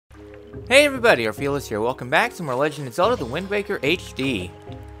Hey everybody, Orpheolus here. Welcome back to more Legend of Zelda: The Wind Waker HD.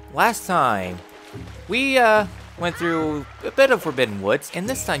 Last time, we went through a bit of Forbidden Woods, and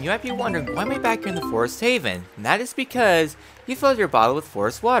this time you might be wondering, why am I back here in the Forest Haven? And that is because you filled your bottle with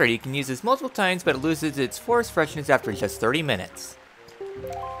forest water. You can use this multiple times, but it loses its forest freshness after just 30 minutes.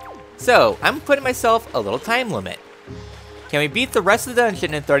 So, I'm putting myself a little time limit. Can we beat the rest of the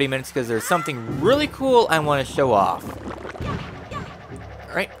dungeon in 30 minutes, because there's something really cool I want to show off.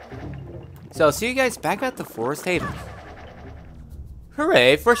 Alright. So I'll see you guys back at the Forest Haven.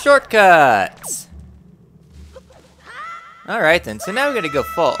 Hooray for shortcuts! Alright then, so now we gotta go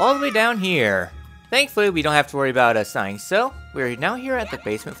fall all the way down here. Thankfully, we don't have to worry about us dying, so we're now here at the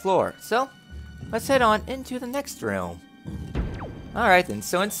basement floor. So, let's head on into the next room. Alright then,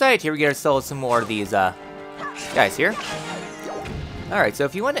 so inside here we get ourselves some more of these, guys here. Alright, so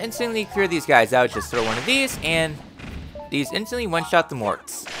if you want to instantly clear these guys out, just throw one of these, and these instantly one-shot the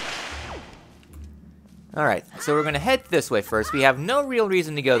morts. Alright, so we're going to head this way first. We have no real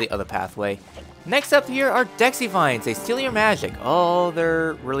reason to go the other pathway. Next up here are Dexy Vines. They steal your magic. Oh,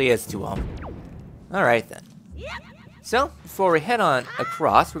 there really is to them. Alright then. So, before we head on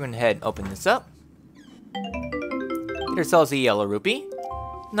across, we're going to head and open this up. Get ourselves a yellow rupee.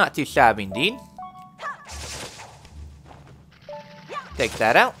 Not too shabby indeed. Take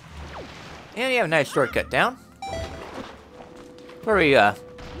that out. And we have a nice shortcut down. Before we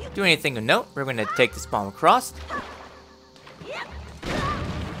do anything of note, we're going to take this bomb across.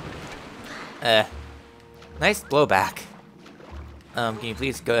 Nice blowback. Can you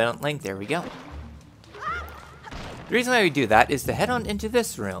please go down length? There we go. The reason why we do that is to head on into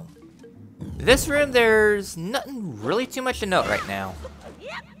this room. This room, there's nothing really too much to note right now.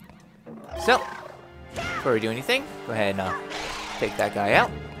 So, before we do anything, go ahead and take that guy out.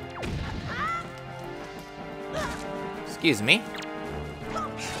 Excuse me.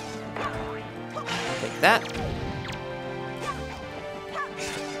 Take that.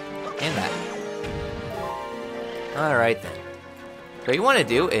 And that. Alright then. What you want to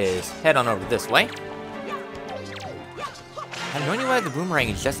do is head on over this way. I have no idea why the boomerang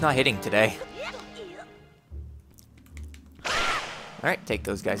is just not hitting today. Alright, take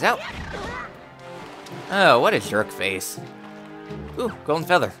those guys out. Oh, what a jerk face. Ooh, golden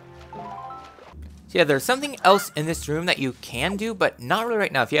feather. So yeah, there's something else in this room that you can do, but not really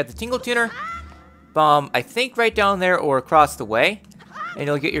right now. If you have the Tingle Tuner bomb, I think right down there or across the way, and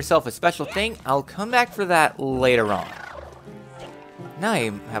you'll get yourself a special thing. I'll come back for that later on. Now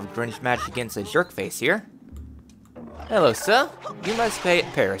I have a Grunge match against a jerk face here. Hello, sir. You must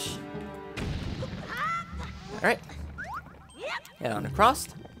perish. Alright. Head on across.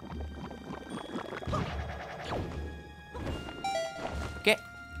 Okay.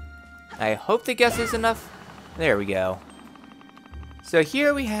 I hope the guess is enough. There we go. So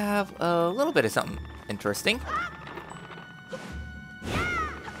here we have a little bit of something interesting.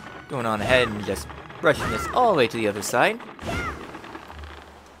 Going on ahead and just brushing this all the way to the other side.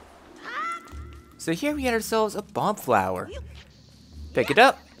 So here we get ourselves a bomb flower. Pick it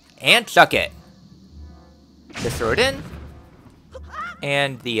up and chuck it. Just throw it in.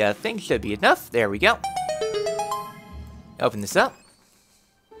 And the thing should be enough. There we go. Open this up.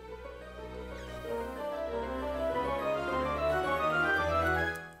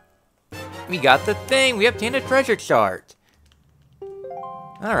 We got the thing! We obtained a treasure chart!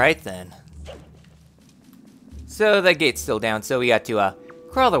 Alright then. So that gate's still down, so we got to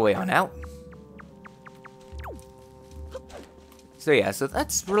crawl our way on out. So yeah, so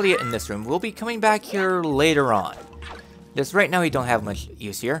that's really it in this room. We'll be coming back here later on. Just right now we don't have much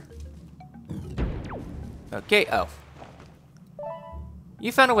use here. Okay, oh.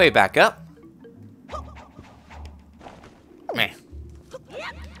 You found a way back up. Meh.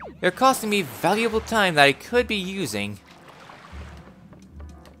 They're costing me valuable time that I could be using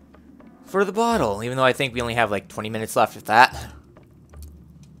for the bottle, even though I think we only have like 20 minutes left of that.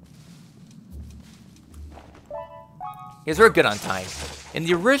 Because we're good on time. And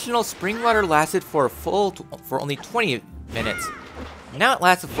the original spring water lasted for only 20 minutes. Now it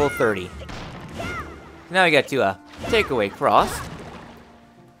lasts a full 30. Now we got to take away cross.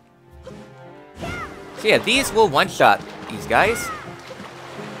 So yeah, these will one-shot these guys.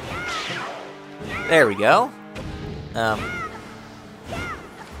 There we go.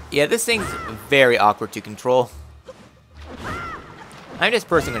 Yeah, this thing's very awkward to control. I'm just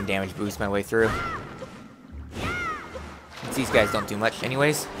personally gonna damage boost my way through. Since these guys don't do much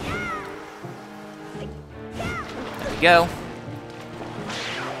anyways. There we go.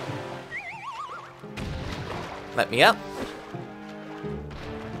 Let me up.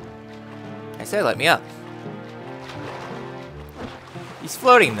 I said let me up. He's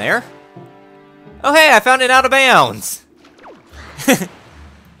floating there. Oh hey, I found it out of bounds!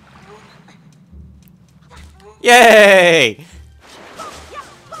 Yay!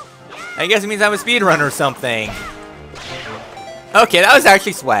 I guess it means I'm a speedrunner or something. Okay, that was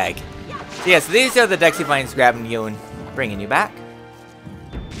actually swag. So yeah, so these are the Dexy Vines grabbing you and bringing you back.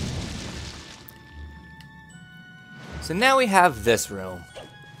 So now we have this room.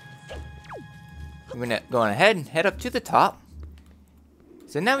 I'm gonna go on ahead and head up to the top.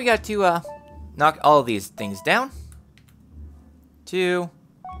 So now we got to knock all these things down. 2,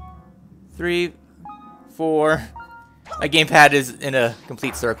 3, 4. My gamepad is in a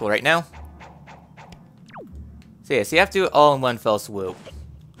complete circle right now. So yeah, so you have to do it all in one fell swoop.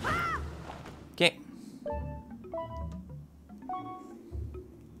 Okay.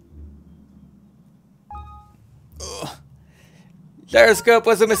 Ugh. Gyroscope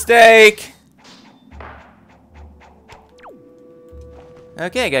was a mistake!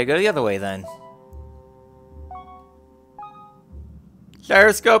 Okay, gotta go the other way then.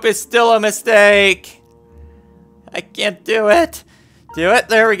 Gyroscope is still a mistake! I can't do it! Do it,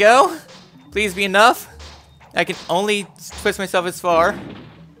 there we go! Please be enough. I can only twist myself as far.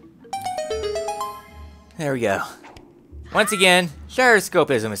 There we go. Once again, gyroscope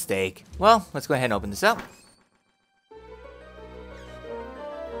is a mistake. Well, let's go ahead and open this up.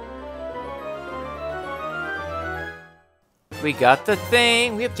 We got the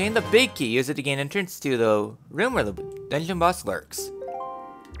thing! We obtained the big key. Use it to gain entrance to the room where the dungeon boss lurks.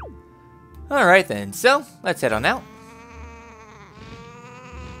 Alright then, so let's head on out.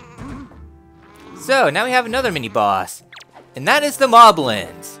 So, now we have another mini-boss. And that is the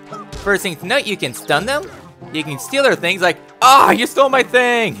Moblins. First thing to note, you can stun them. You can steal their things like, ah, you stole my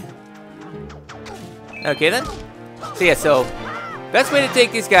thing! Okay then. So yeah, so, best way to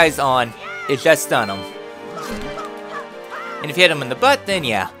take these guys on is just stun them. And if you hit them in the butt, then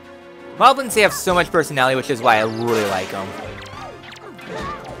yeah. Moblins, they have so much personality, which is why I really like them.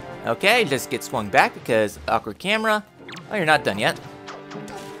 Okay, just get swung back because awkward camera. Oh, you're not done yet.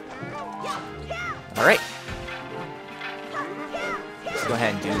 Alright. Let's go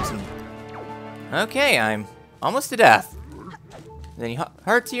ahead and do some... Okay, I'm almost to death. Any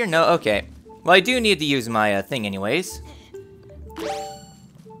hearts here? No? Okay. Well, I do need to use my thing anyways.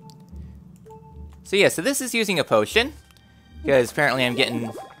 So yeah, so this is using a potion. Because apparently I'm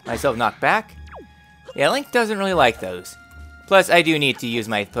getting myself knocked back. Yeah, Link doesn't really like those. Plus, I do need to use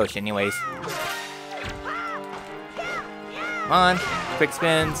my potion anyways. Come on, quick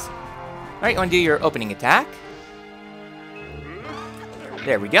spins. Alright, you want to do your opening attack?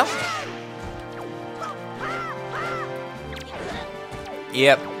 There we go.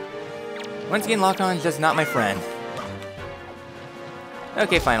 Yep. Once again, lock-on is just not my friend.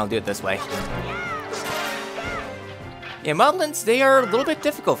 Okay, fine, I'll do it this way. Yeah, Moblins, they are a little bit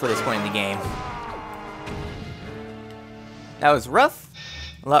difficult for this point in the game. That was rough.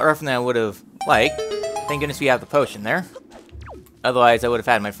 A lot rougher than I would have liked. Thank goodness we have the potion there. Otherwise, I would have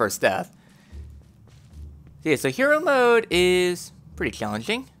had my first death. Yeah, so hero mode is pretty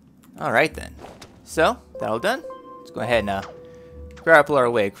challenging. Alright then. So, that all done. Let's go ahead and grapple our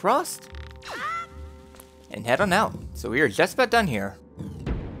way across. And head on out. So we are just about done here.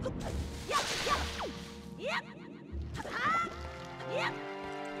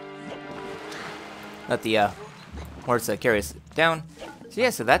 Let the horse carry us down. So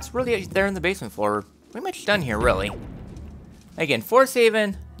yeah, so that's really it there in the basement floor. We're pretty much done here, really. Again, force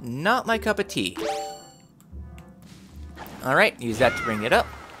haven, not my cup of tea. Alright, use that to bring it up.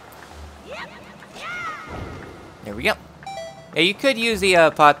 There we go. Yeah, you could use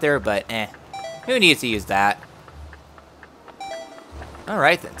the pot there, but who needs to use that?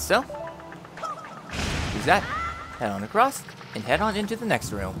 Alright then, so use that, head on across, and head on into the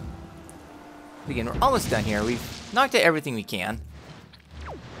next room. Again, we're almost done here. We've knocked out everything we can.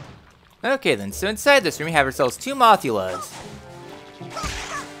 Okay then, so inside this room we have ourselves 2 Mothulas.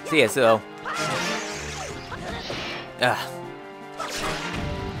 So yeah, so...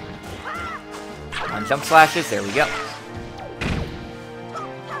 On jump slashes, there we go.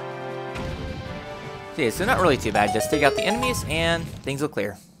 So yeah, so not really too bad. Just take out the enemies and things will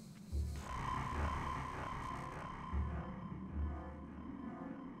clear.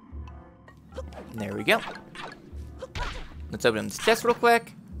 There we go. Let's open this chest real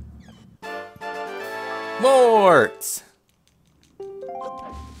quick. Morts!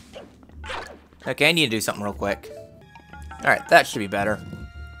 Okay, I need to do something real quick. Alright, that should be better.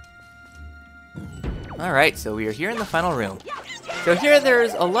 Alright, so we are here in the final room. So here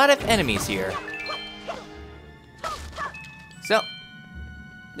there's a lot of enemies here. So,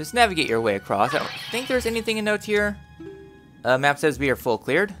 just navigate your way across. I don't think there's anything in notes here. Map says we are full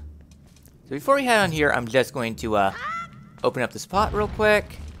cleared. So before we head on here, I'm just going to open up this pot real quick.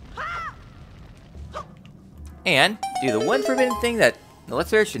 And do the one forbidden thing that the Let's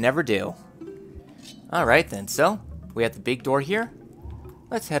Player should never do. Alright then, so we have the big door here.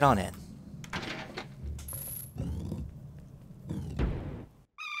 Let's head on in.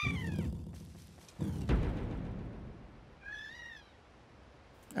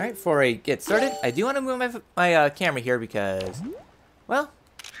 Alright, before I get started, I do want to move my camera here because, well,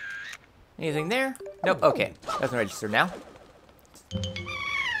 anything there? Nope, okay. Doesn't register now.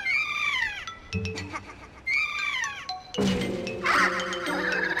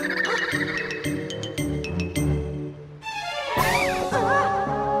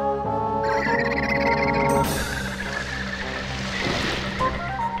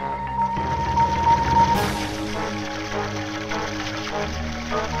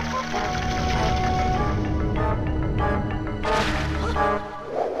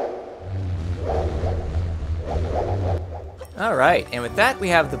 Alright, and with that, we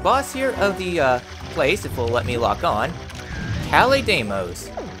have the boss here of the place, if it'll let me lock on. Calidamos.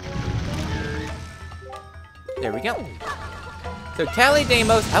 There we go. So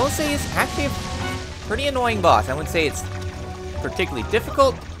Calidamos, I will say, is actually a pretty annoying boss. I wouldn't say it's particularly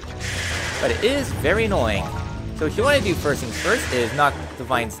difficult, but it is very annoying. So what you want to do first things first is knock the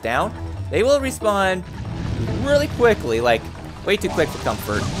vines down. They will respawn really quickly, like way too quick for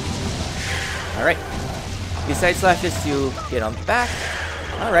comfort. Alright. Use side slashes to get on the back.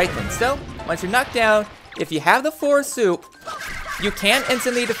 Alright then, so once you're knocked down, if you have the 4 soup, you can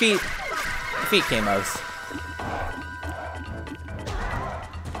instantly defeat Camos.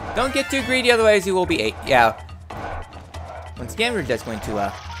 Don't get too greedy, otherwise you will be ate. Yeah. Once again, we're just going to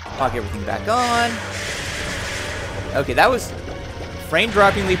lock everything back on. Okay, that was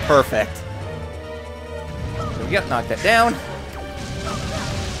frame-droppingly perfect. There we go, knock that down.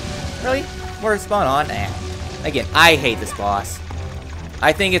 Really? More spawn on? Nah. Again, I hate this boss.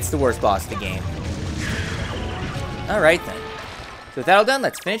 I think it's the worst boss of the game. Alright then. So with that all done,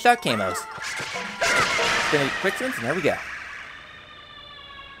 let's finish out Camos. Gonna be quick ones, and there we go.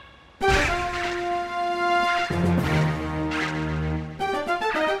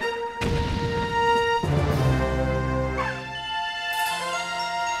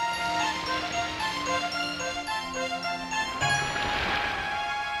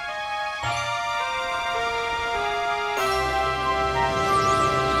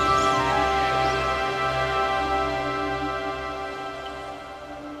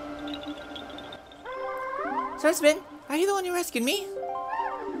 Husband, are you the one who rescued me?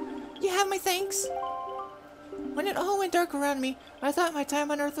 You have my thanks. When it all went dark around me, I thought my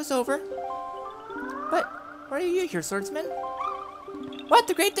time on Earth was over. But why are you here, swordsman? What?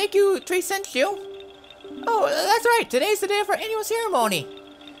 The great thank you tree sent you? Oh, that's right. Today's the day of our annual ceremony.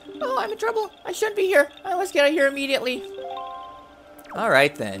 Oh, I'm in trouble. I shouldn't be here. I must get out of here immediately.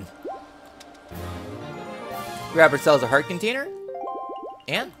 Alright then. Grab ourselves a heart container.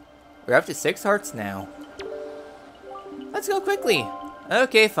 And we're up to 6 hearts now. Let's go quickly.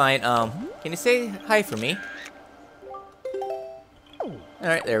 Okay, fine. Can you say hi for me?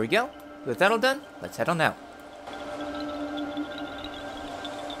 Alright, there we go. With that all done, let's head on out.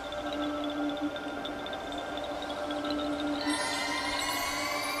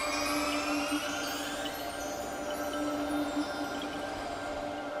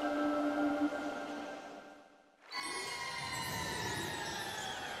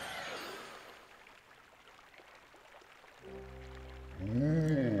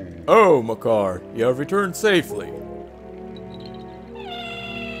 Oh, Makar, you have returned safely.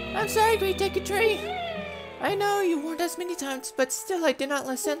 I'm sorry, Great Deku Tree. I know you warned us many times, but still I did not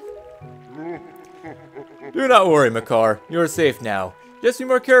listen. Do not worry, Makar. You are safe now. Just be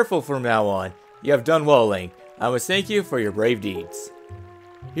more careful from now on. You have done well, Link. I must thank you for your brave deeds.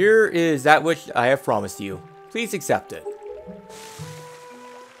 Here is that which I have promised you. Please accept it.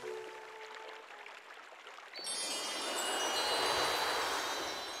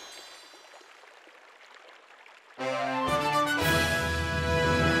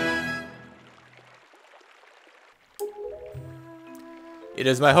 It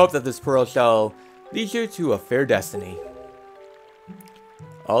is my hope that this pearl shall lead you to a fair destiny.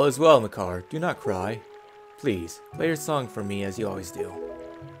 All is well, Makar. Do not cry. Please, play your song for me as you always do.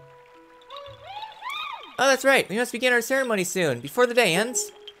 Oh, that's right. We must begin our ceremony soon, before the day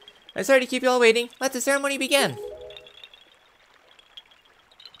ends. I'm sorry to keep you all waiting. Let the ceremony begin.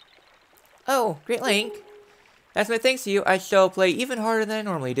 Oh, Great Link. As my thanks to you, I shall play even harder than I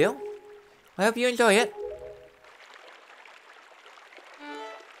normally do. I hope you enjoy it.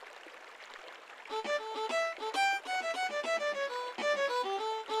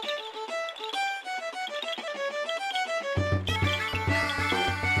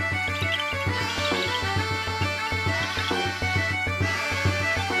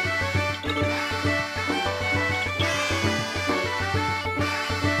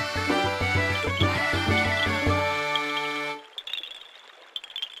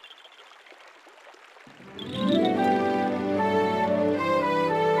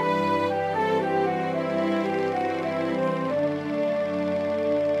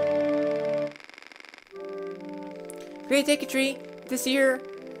 Great Tree, this year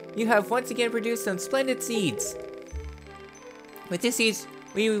you have once again produced some splendid seeds. With these seeds,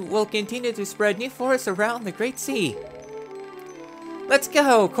 we will continue to spread new forests around the Great Sea. Let's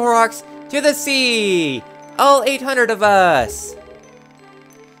go, Koroks, to the sea! All 800 of us!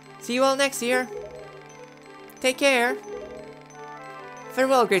 See you all next year. Take care.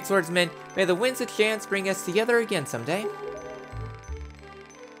 Farewell, great swordsman. May the winds of chance bring us together again someday.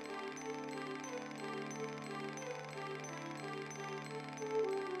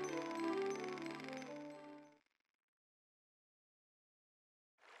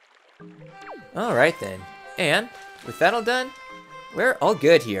 Alright then. And, with that all done, we're all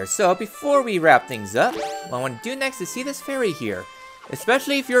good here. So, before we wrap things up, what I want to do next is see this fairy here.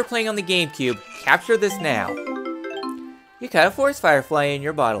 Especially if you're playing on the GameCube, capture this now. You caught a forest firefly in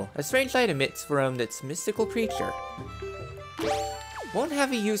your bottle. A strange light emits from its mystical creature. Won't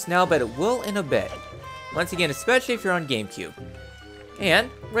have a use now, but it will in a bit. Once again, especially if you're on GameCube.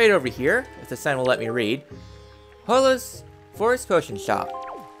 And, right over here, if the sign will let me read, Hola's Forest Potion Shop.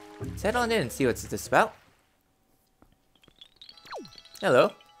 Let's head on in and see what's this about.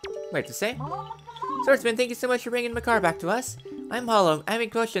 Hello. Wait to say? Swordsman, thank you so much for bringing my car back to us. I'm Hollow. I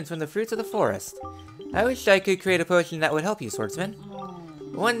make potions from the fruits of the forest. I wish I could create a potion that would help you, Swordsman.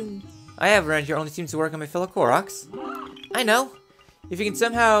 The one I have around here only seems to work on my fellow Koroks. I know. If you can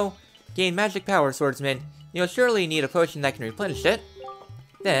somehow gain magic power, Swordsman, you'll surely need a potion that can replenish it.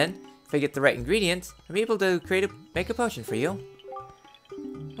 Then, if I get the right ingredients, I'm able to make a potion for you.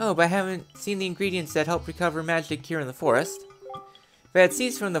 Oh, but I haven't seen the ingredients that help recover magic here in the forest. If I had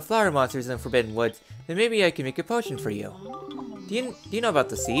seeds from the flower monsters in the Forbidden Woods, then maybe I could make a potion for you. Do you know about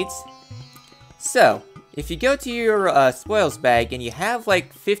the seeds? So, if you go to your spoils bag and you have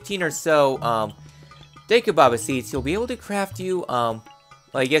like 15 or so Dekababa seeds, you'll be able to craft you, well,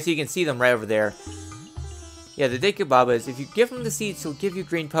 I guess you can see them right over there. Yeah, the Dekababas, if you give them the seeds, he'll give you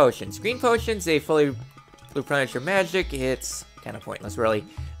green potions. Green potions, they fully replenish your magic. It's kind of pointless, really.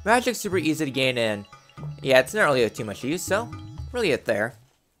 Magic's super easy to gain in. Yeah, it's not really too much use, so really it there.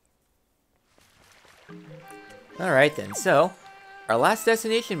 Alright then, so our last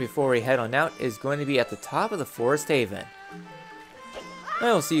destination before we head on out is going to be at the top of the Forest Haven.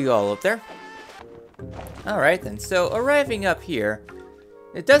 I will see you all up there. Alright then, so arriving up here,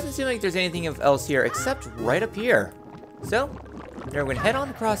 it doesn't seem like there's anything else here except right up here. So, we're going to head on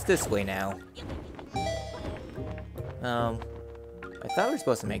across this way now. I thought we were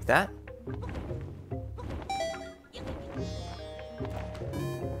supposed to make that.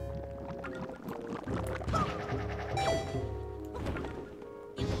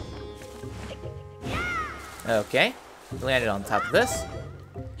 Okay, landed on top of this.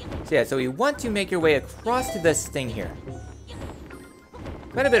 So yeah, so we want to make your way across to this thing here.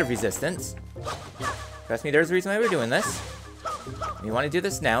 Quite a bit of resistance. Trust me, there's a reason why we're doing this. We want to do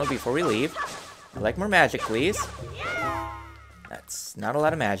this now before we leave. I'd like more magic, please. That's not a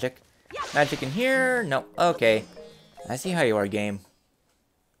lot of magic. Magic in here? No. Okay. I see how you are, game.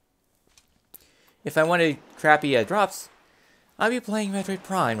 If I wanted crappy drops, I'd be playing Metroid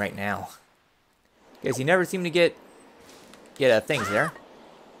Prime right now. Because you never seem to get things there.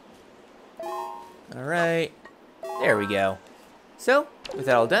 Alright. There we go. So, with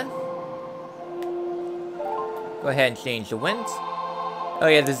that all done, go ahead and change the winds. Oh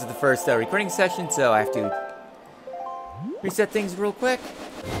yeah, this is the first recording session, so I have to reset things real quick.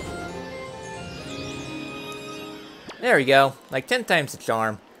 There we go. Like 10 times the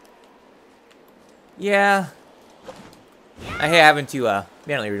charm. Yeah. I hate having to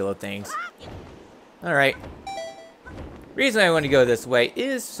manually reload things. Alright. Reason I want to go this way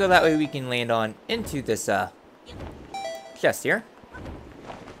is so that way we can land on into this chest here.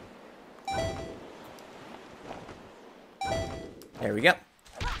 There we go.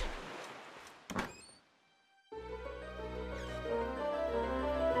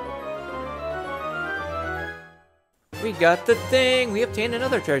 We got the thing! We obtained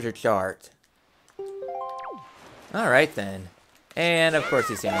another treasure chart. Alright then. And of course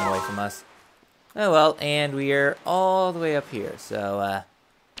he's standing away from us. Oh well, and we are all the way up here, so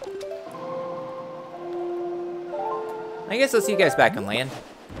I guess I'll see you guys back on land.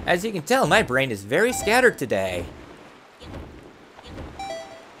 As you can tell, my brain is very scattered today.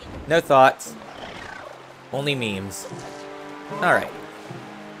 No thoughts. Only memes. Alright.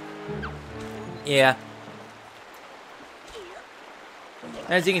 Yeah.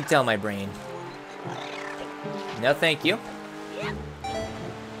 As you can tell, my brain. No, thank you.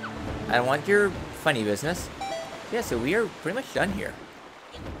 I don't want your funny business. Yeah, so we are pretty much done here.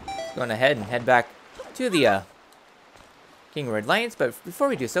 Going ahead and head back to the King Red Lions, but before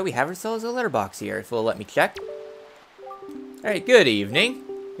we do so, we have ourselves a letterbox here, if it'll let me check. Alright, good evening.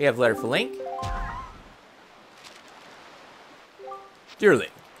 We have a letter for Link. Dear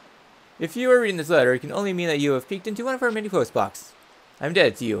Link, if you are reading this letter, it can only mean that you have peeked into one of our many post boxes. I'm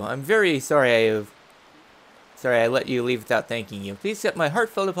indebted to you. I'm very sorry I let you leave without thanking you. Please accept my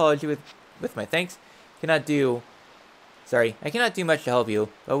heartfelt apology with my thanks. I cannot do much to help you,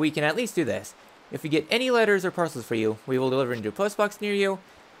 but we can at least do this. If we get any letters or parcels for you, we will deliver into a post box near you.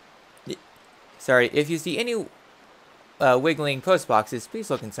 If you see any wiggling post boxes, please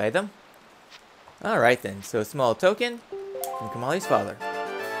look inside them. Alright then, so a small token from Kamali's father.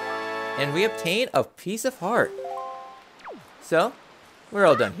 And we obtain a piece of heart. So, we're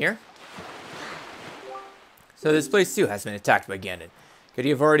all done here. So this place too has been attacked by Ganon. Could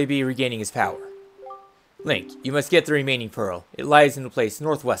he have already be regaining his power? Link, you must get the remaining pearl. It lies in a place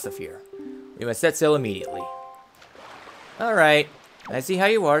northwest of here. We must set sail immediately. Alright, I see how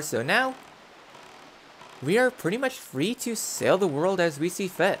you are, so now we are pretty much free to sail the world as we see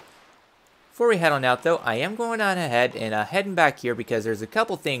fit. Before we head on out though, I am going on ahead and heading back here because there's a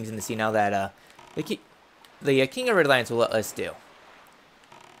couple things in the sea now that the King of Red Lions will let us do.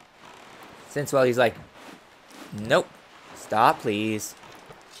 Since, well, he's like, nope, stop please.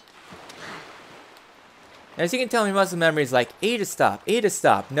 As you can tell, my muscle memory is like A to stop, A to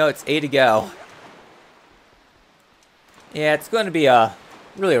stop. No, it's A to go. Yeah, it's going to be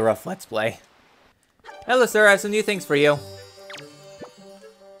really a rough let's play. Hello sir, I have some new things for you.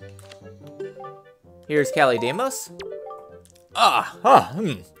 Here's Cali Demos.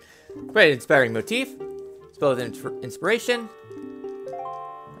 Quite an inspiring motif. It's full of inspiration.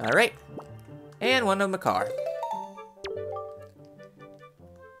 Alright. And one of Makar.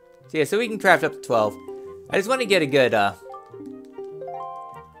 So yeah, so we can craft up to 12. I just want to get a good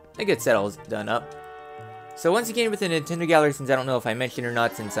set all done up. So once again with the Nintendo Gallery, since I don't know if I mentioned or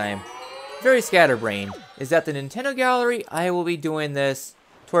not, since I'm very scatterbrained, is that the Nintendo Gallery, I will be doing this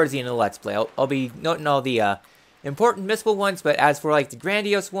towards the end of the Let's Play. I'll be noting all the important missable ones, but as for like the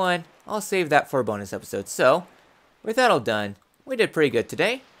grandiose one, I'll save that for a bonus episode. So, with that all done, we did pretty good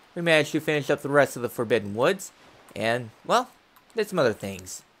today. We managed to finish up the rest of the Forbidden Woods, and, well, did some other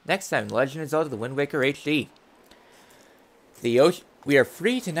things. Next time, Legend of Zelda The Wind Waker HD. We are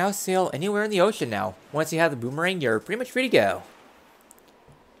free to now sail anywhere in the ocean now. Once you have the boomerang, you're pretty much free to go.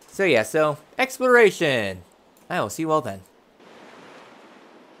 So yeah, exploration. I will see you all then.